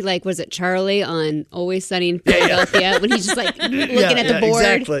crazy like, was it Charlie on Always Sunny in Philadelphia when he's just like looking at the board?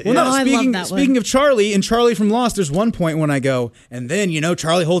 Exactly. Well, no, speaking of Charlie, in Charlie from Lost, there's one point when I go, and then,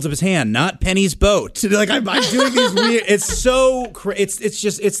 Charlie holds up his hand, not Penny's boat. Like, I'm doing these weird, it's so, it's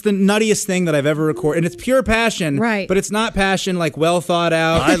the nuttiest thing that I've ever recorded. And it's pure passion, Right. But it's not passion, like, well thought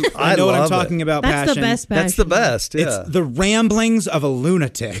out. I know what I'm love talking it. about, That's the passion. best That's the best, yeah. It's the ramblings of a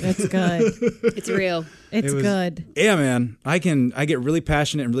lunatic. It's good. It's real. It's It was- good. Yeah, man. I get really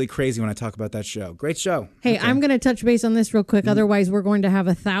passionate and really crazy when I talk about that show. Great show. Hey, I'm going to touch base on this real quick. Mm-hmm. Otherwise, we're going to have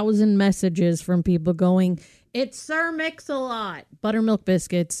 1,000 messages from people going, it's Sir Mix-a-Lot. Buttermilk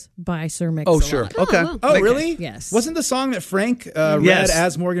Biscuits by Sir Mix-a-Lot. Oh, sure. Okay. Oh, really? Yes. Wasn't the song that Frank read Yes.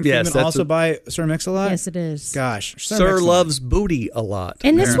 as Morgan Yes, Freeman that's also a- by Sir Mix-a-Lot? Yes, it is. Gosh. Sir Mix-a-Lot. loves booty a lot.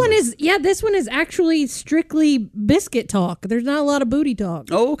 And this one apparently. this one is actually strictly biscuit talk. There's not a lot of booty talk.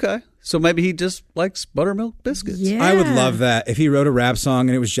 Oh, okay. So maybe he just likes buttermilk biscuits. Yeah. I would love that if he wrote a rap song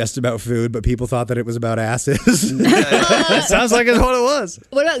and it was just about food, but people thought that it was about asses. It sounds like it's what it was.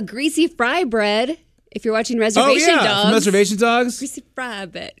 What about greasy fry bread? If you're watching Reservation Dogs. From Reservation Dogs. Greasy fry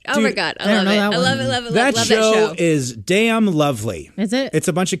bread. Oh Dude, my God. I I don't love know it. that I one. love it, love it, That love show that show. is damn lovely. Is it? It's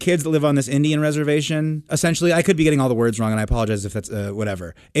a bunch of kids that live on this Indian reservation. Essentially, I could be getting all the words wrong, and I apologize if that's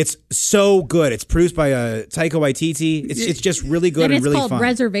whatever. It's so good. It's produced by Taika Waititi. It's just really good and and it's really called fun.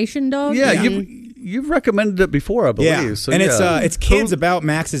 Reservation Dogs? Yeah, you've recommended it before, I believe. Yeah, So, and yeah. it's kids about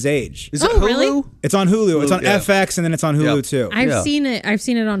Max's age. Is it Oh, Hulu? really? It's on Hulu. It's on Yeah. FX, and then it's on Hulu too. I've seen it. I've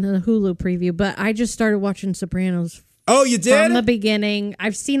seen it on the Hulu preview, but I just started watching Sopranos. Oh, you did? From the beginning.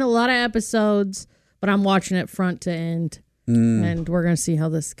 I've seen a lot of episodes, but I'm watching it front to end. And we're going to see how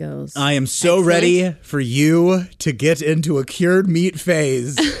this goes. I am so ready for you to get into a cured meat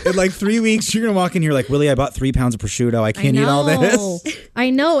phase. In like 3 weeks, you're going to walk in here like, Willie, I bought 3 pounds of prosciutto. I can't eat all this. I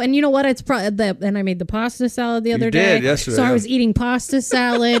know. And you know what? It's and I made the pasta salad the other day. did yesterday, So I yeah. was eating pasta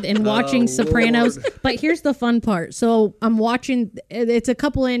salad and watching Sopranos. But here's the fun part. So I'm watching, it's a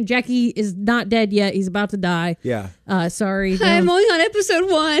couple in. Jackie is not dead yet. He's about to die. Yeah. Sorry. I'm only on episode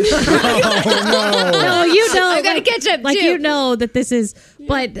 1. No, you know. I've got to catch up Like too. you know that this is,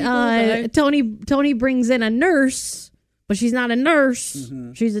 but Tony brings in a nurse, but she's not a nurse.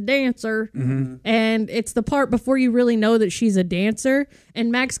 Mm-hmm. She's a dancer, and it's the part before you really know that she's a dancer.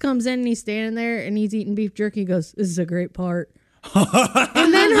 And Max comes in and he's standing there and he's eating beef jerky. He goes, "This is a great part."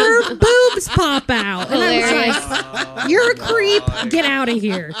 And then her boobs pop out, and I was like, "You're a creep. Get out of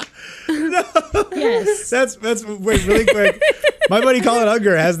here." Yes. That's wait, really quick. My buddy Colin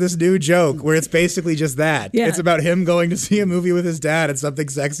Unger has this new joke where it's basically just that. Yeah. It's about him going to see a movie with his dad and something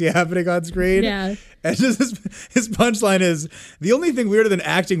sexy happening on screen. Yeah. And just his punchline is, the only thing weirder than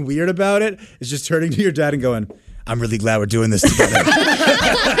acting weird about it is just turning to your dad and going, "I'm really glad we're doing this together."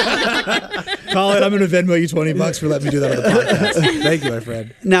 Colin, I'm going to Venmo you $20 for letting me do that on the podcast. Thank you, my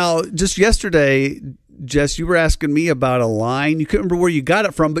friend. Now, just yesterday, Jess, you were asking me about a line. You couldn't remember where you got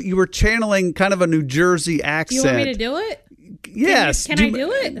it from, but you were channeling kind of a New Jersey Do accent. you want me to do it? Yes. Can I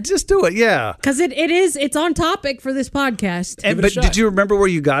do it? Just do it, yeah. Because it's on topic for this podcast. But did you remember where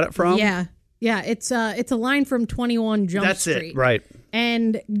you got it from? Yeah. It's a line from 21 Jump That's Street. it, right.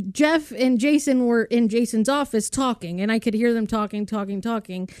 And Jeff and Jason were in Jason's office talking, and I could hear them talking.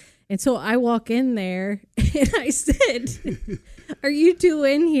 And so I walk in there, and I said, "Are you two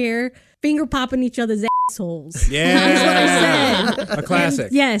in here finger popping each other's assholes?" Yeah. That's what I said. A classic.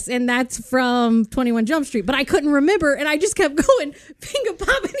 And yes, and that's from 21 Jump Street. But I couldn't remember, and I just kept going, finger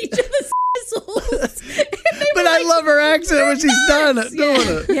popping each other's assholes. But I love her accent when she's done it,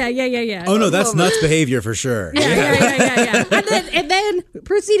 doing it. Yeah. Oh, no, that's nuts behavior for sure. Yeah. And then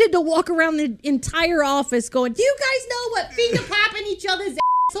proceeded to walk around the entire office going, "Do you guys know what finger popping each other's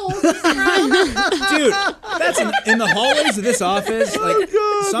Dude, that's in the hallways of this office. Like,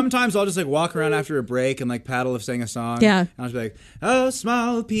 sometimes I'll just like walk around after a break and like paddle if sing a song. Yeah. And I'll just be like, oh,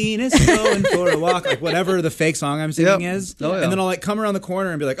 small penis going for a walk, like whatever the fake song I'm singing is. Oh, yeah. And then I'll like come around the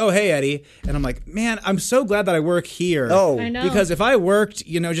corner and be like, oh, hey, Eddie. And I'm like, man, I'm so glad that I work here. Oh, I know. Because if I worked,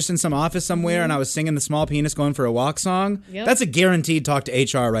 just in some office somewhere and I was singing the small penis going for a walk song, that's a guaranteed talk to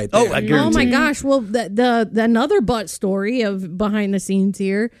HR right there. Oh, I guarantee. Oh my gosh! Well, the another butt story of behind the scenes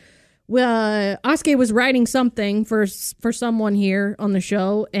here. Oskay was writing something for someone here on the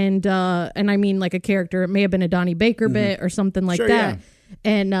show, and I mean like a character. It may have been a Donnie Baker bit or something like that,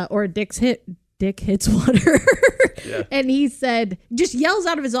 and or Dick hits water, and he said, just yells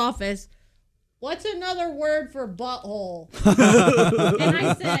out of his office, "What's another word for butthole?" And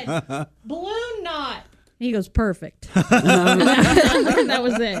I said, "Balloon knot." He goes, perfect. That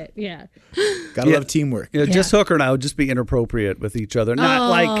was it. Yeah. Gotta love teamwork. Jess Hooker and I would just be inappropriate with each other. Not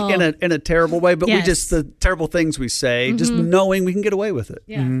like in a terrible way, but we just, the terrible things we say, just knowing we can get away with it.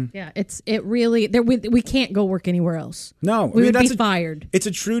 Yeah. Yeah. It really, we can't go work anywhere else. No. We would be fired. It's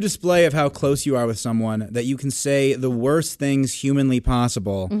a true display of how close you are with someone that you can say the worst things humanly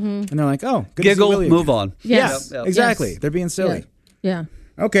possible. And they're like, oh, good Giggle, to see move on. Yes. Yeah, exactly. Yes. They're being silly. Yeah.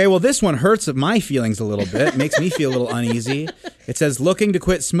 Okay, well, this one hurts my feelings a little bit. Makes me feel a little uneasy. It says, looking to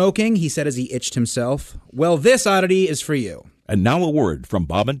quit smoking, he said as he itched himself. Well, this oddity is for you. And now a word from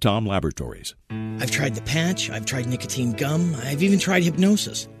Bob and Tom Laboratories. I've tried the patch, I've tried nicotine gum, I've even tried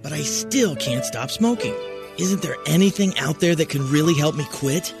hypnosis, but I still can't stop smoking. Isn't there anything out there that can really help me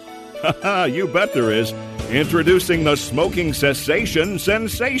quit? You bet there is. Introducing the Smoking Cessation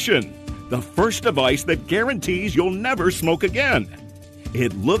Sensation, the first device that guarantees you'll never smoke again.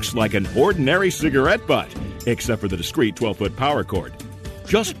 It looks like an ordinary cigarette butt, except for the discreet 12-foot power cord.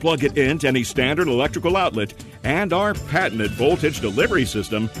 Just plug it into any standard electrical outlet, and our patented voltage delivery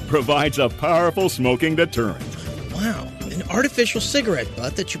system provides a powerful smoking deterrent. Wow, an artificial cigarette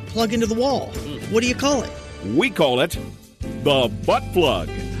butt that you plug into the wall. What do you call it? We call it the butt plug.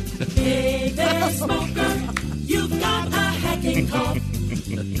 Hey there, smoker, you've got a hacking cough.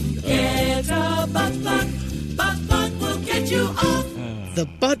 Get a butt plug. Butt plug will get you off. The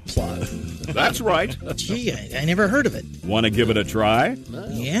butt plug. That's right. Gee, I never heard of it. Want to give it a try?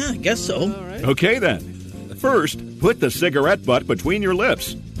 Yeah, I guess so. Okay, then. First, put the cigarette butt between your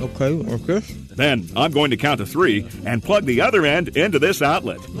lips. Okay. Then, I'm going to count to 3 and plug the other end into this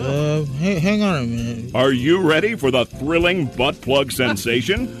outlet. Hang on a minute. Are you ready for the thrilling butt plug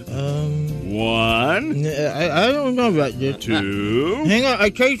sensation? 1. I don't know about this. 2. Hang on, I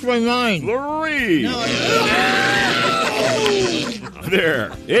changed my mind. 3.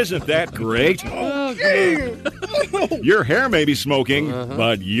 There. Isn't that great? Your hair may be smoking,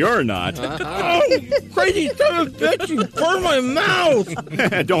 but you're not. Crazy son of a bitch, you burned my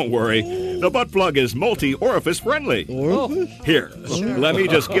mouth. Don't worry. The butt plug is multi-orifice friendly. Here, let me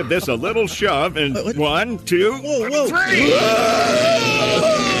just give this a little shove and 1, 2, 3.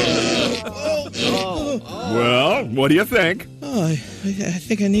 Well, what do you think? Oh, I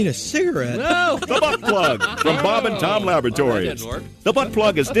think I need a cigarette. No! The butt plug from Bob and Tom Laboratories. The butt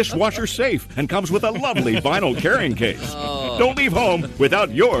plug is dishwasher safe and comes with a lovely vinyl carrying case. Don't leave home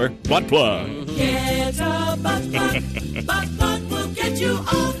without your butt plug. Get a butt plug. Butt plug will get you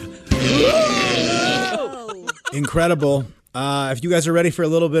off. Incredible. If you guys are ready for a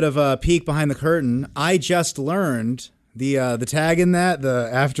little bit of a peek behind the curtain, I just learned the tag in that,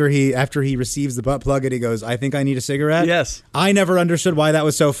 after he receives the butt plug and he goes, I think I need a cigarette. Yes. I never understood why that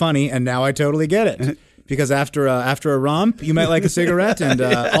was so funny, and now I totally get it. Because after a romp, you might like a cigarette, and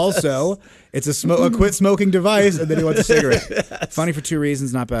also it's a quit smoking device, and then he wants a cigarette. Yes. Funny for 2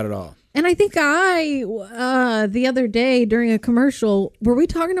 reasons, not bad at all. And I think the other day during a commercial, were we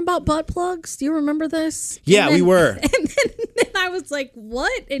talking about butt plugs? Do you remember this? Yeah, we were. And then I was like,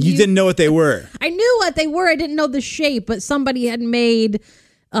 what? And you didn't know what they were. I knew what they were. I didn't know the shape, but somebody had made,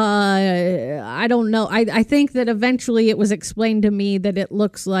 I don't know. I think that eventually it was explained to me that it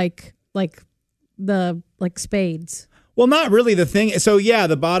looks like spades. Well, not really the thing. So, yeah,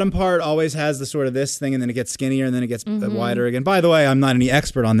 the bottom part always has the sort of this thing, and then it gets skinnier, and then it gets wider again. By the way, I'm not any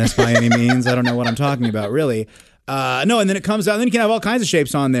expert on this by any means. I don't know what I'm talking about, really. No, and then it comes out, and then you can have all kinds of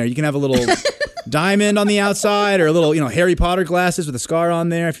shapes on there. You can have a little diamond on the outside, or a little, Harry Potter glasses with a scar on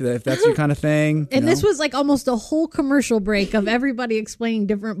there, if that's your kind of thing. And this was like almost a whole commercial break of everybody explaining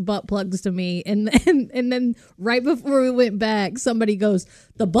different butt plugs to me. And then right before we went back, somebody goes,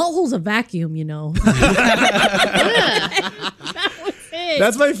 the butthole's a vacuum, That was it. it.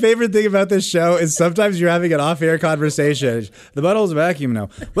 That's my favorite thing about this show is sometimes you're having an off-air conversation. The butthole's a vacuum now.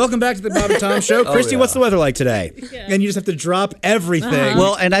 Welcome back to the Bob and Tom Show. Christy, what's the weather like today? Yeah. And you just have to drop everything.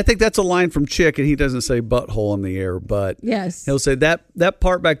 Well, and I think that's a line from Chick, and he doesn't say butthole in the air, but yes, he'll say that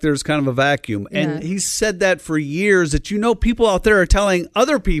part back there is kind of a vacuum. And he's said that for years, that people out there are telling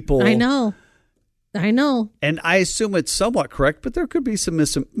other people. I know. And I assume it's somewhat correct, but there could be some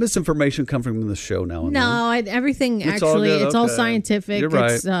misinformation coming from the show now and then. Everything It's actually, all it's all okay. scientific. You're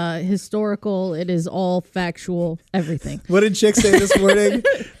right. It's historical. It is all factual. Everything. What did Chick say this morning?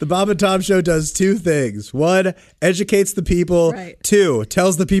 The Bob and Tom Show does two things. One, educates the people. Right. Two,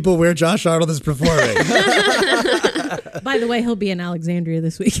 tells the people where Josh Arnold is performing. By the way, he'll be in Alexandria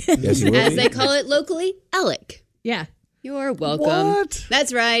this weekend. Yes, he will As be. they call it locally, Alec. Yeah. You're welcome. What?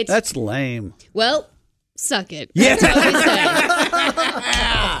 That's right. That's lame. Well, suck it. Yeah. That's all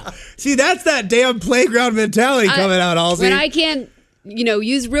we say. See, that's that damn playground mentality coming out, Halsey. When I can't,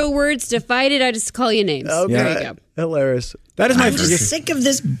 use real words to fight it, I just call you names. Okay. There you go. Hilarious. That is my I'm just sick of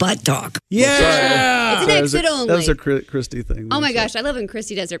this butt talk. Yeah. It's an exit only. That was a Christy thing. Oh my gosh, I love when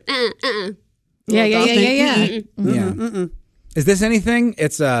Christy does her. Yeah. Is this anything?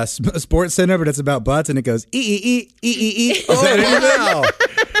 It's a sports center, but it's about butts, and it goes E. Is that anything?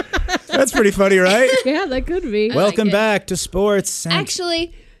 That's pretty funny, right? Yeah, that could be. Welcome back to sports.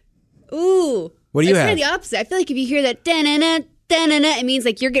 Actually, What do you it's have? kind of the opposite. I feel like if you hear that da-na-na, da-na-na, it means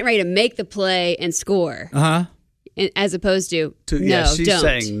like you're getting ready to make the play and score. As opposed to no, yeah, she's don't.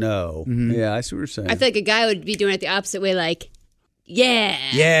 saying no. Yeah, I see what you're saying. I feel like a guy would be doing it the opposite way, like, yeah,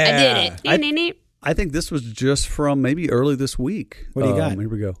 Yeah. I did it. I think this was just from maybe early this week. What do you got? Here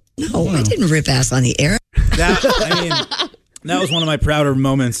we go. No, I didn't rip ass on the air. That was one of my prouder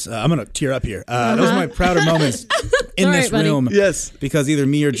moments. I'm going to tear up here. That was one of my prouder moments in All this right, buddy. room. Yes. Because either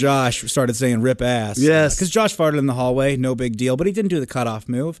me or Josh started saying rip ass. Yes. Because Josh farted in the hallway, no big deal. But he didn't do the cutoff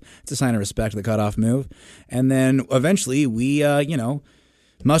move. It's a sign of respect, the cutoff move. And then eventually we,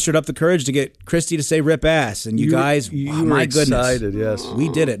 mustered up the courage to get Christy to say rip ass. And you guys, you wow, were my goodness. excited, yes. We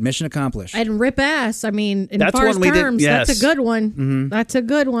did it. Mission accomplished. And rip ass. I mean, in That's Far's one we did- terms, yes. that's a good one. Mm-hmm. That's a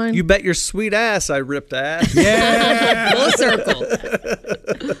good one. You bet your sweet ass I ripped ass. Yeah. Full circle.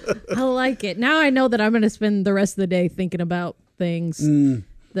 I like it. Now I know that I'm going to spend the rest of the day thinking about things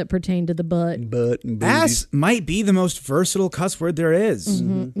that pertain to the butt. Butt and Ass might be the most versatile cuss word there is.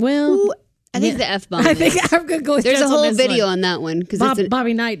 Well, I think the F-bomb. I think I'm going to go with There's Jess a on whole this video one. on that one. Because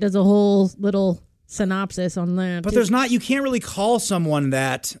Bobby Knight does a whole little synopsis on that. But there's not, you can't really call someone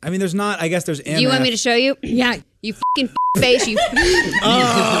that. I mean, there's not, I guess there's MF. Do you want me to show you? Yeah. You fucking face, you.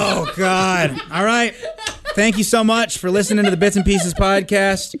 Oh, God. All right. Thank you so much for listening to the Bits and Pieces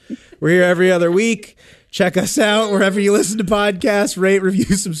podcast. We're here every other week. Check us out wherever you listen to podcasts. Rate, review,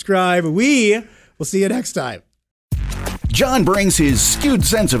 subscribe. We will see you next time. John brings his skewed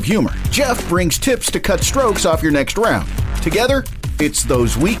sense of humor. Jeff brings tips to cut strokes off your next round. Together, it's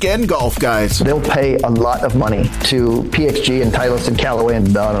those weekend golf guys. They'll pay a lot of money to PXG and Titleist and Callaway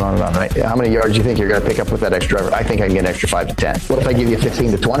and on and on and on, right? How many yards do you think you're going to pick up with that extra driver? I think I can get an extra 5 to 10. What if I give you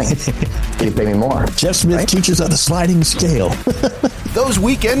 15 to 20? You pay me more. Jeff Smith teaches on a sliding scale. Those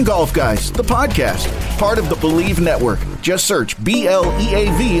Weekend Golf Guys, the podcast, part of the Believe Network. Just search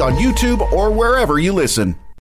BLEAV on YouTube or wherever you listen.